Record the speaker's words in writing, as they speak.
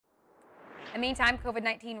In the meantime,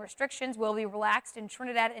 COVID-19 restrictions will be relaxed in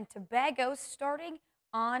Trinidad and Tobago starting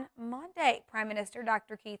on Monday. Prime Minister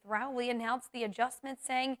Dr. Keith Rowley announced the adjustment,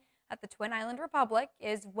 saying that the Twin Island Republic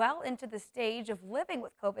is well into the stage of living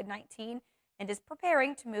with COVID-19 and is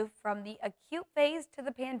preparing to move from the acute phase to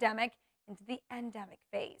the pandemic into the endemic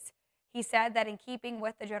phase. He said that in keeping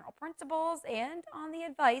with the general principles and on the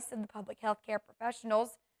advice of the public health care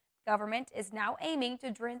professionals, government is now aiming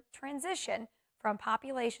to transition from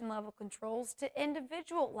population-level controls to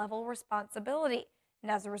individual-level responsibility. And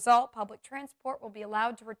as a result, public transport will be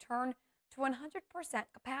allowed to return to 100%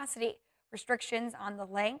 capacity. Restrictions on the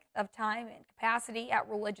length of time and capacity at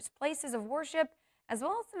religious places of worship, as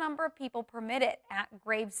well as the number of people permitted at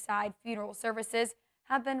graveside funeral services,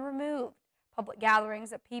 have been removed. Public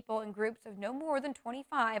gatherings of people in groups of no more than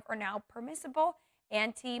 25 are now permissible,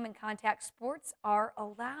 and team and contact sports are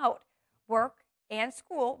allowed. Work and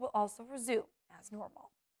school will also resume as normal.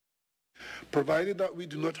 Provided that we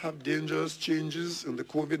do not have dangerous changes in the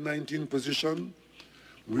COVID-19 position,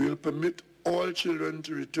 we will permit all children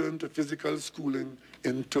to return to physical schooling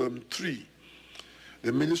in term 3.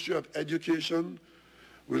 The Ministry of Education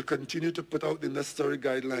will continue to put out the necessary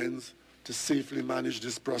guidelines to safely manage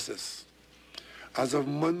this process. As of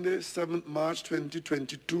Monday, 7th March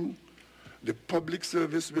 2022, the public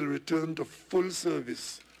service will return to full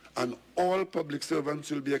service, and all public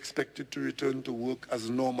servants will be expected to return to work as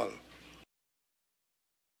normal.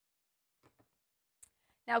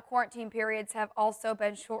 Now, quarantine periods have also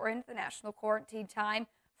been shortened. The national quarantine time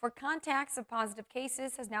for contacts of positive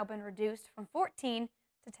cases has now been reduced from 14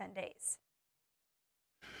 to 10 days.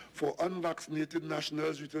 For unvaccinated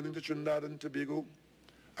nationals returning to Trinidad and Tobago,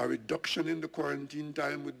 a reduction in the quarantine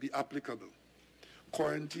time would be applicable.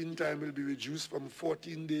 Quarantine time will be reduced from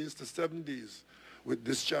 14 days to 7 days, with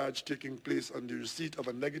discharge taking place on the receipt of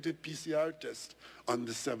a negative PCR test on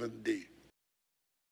the 7th day.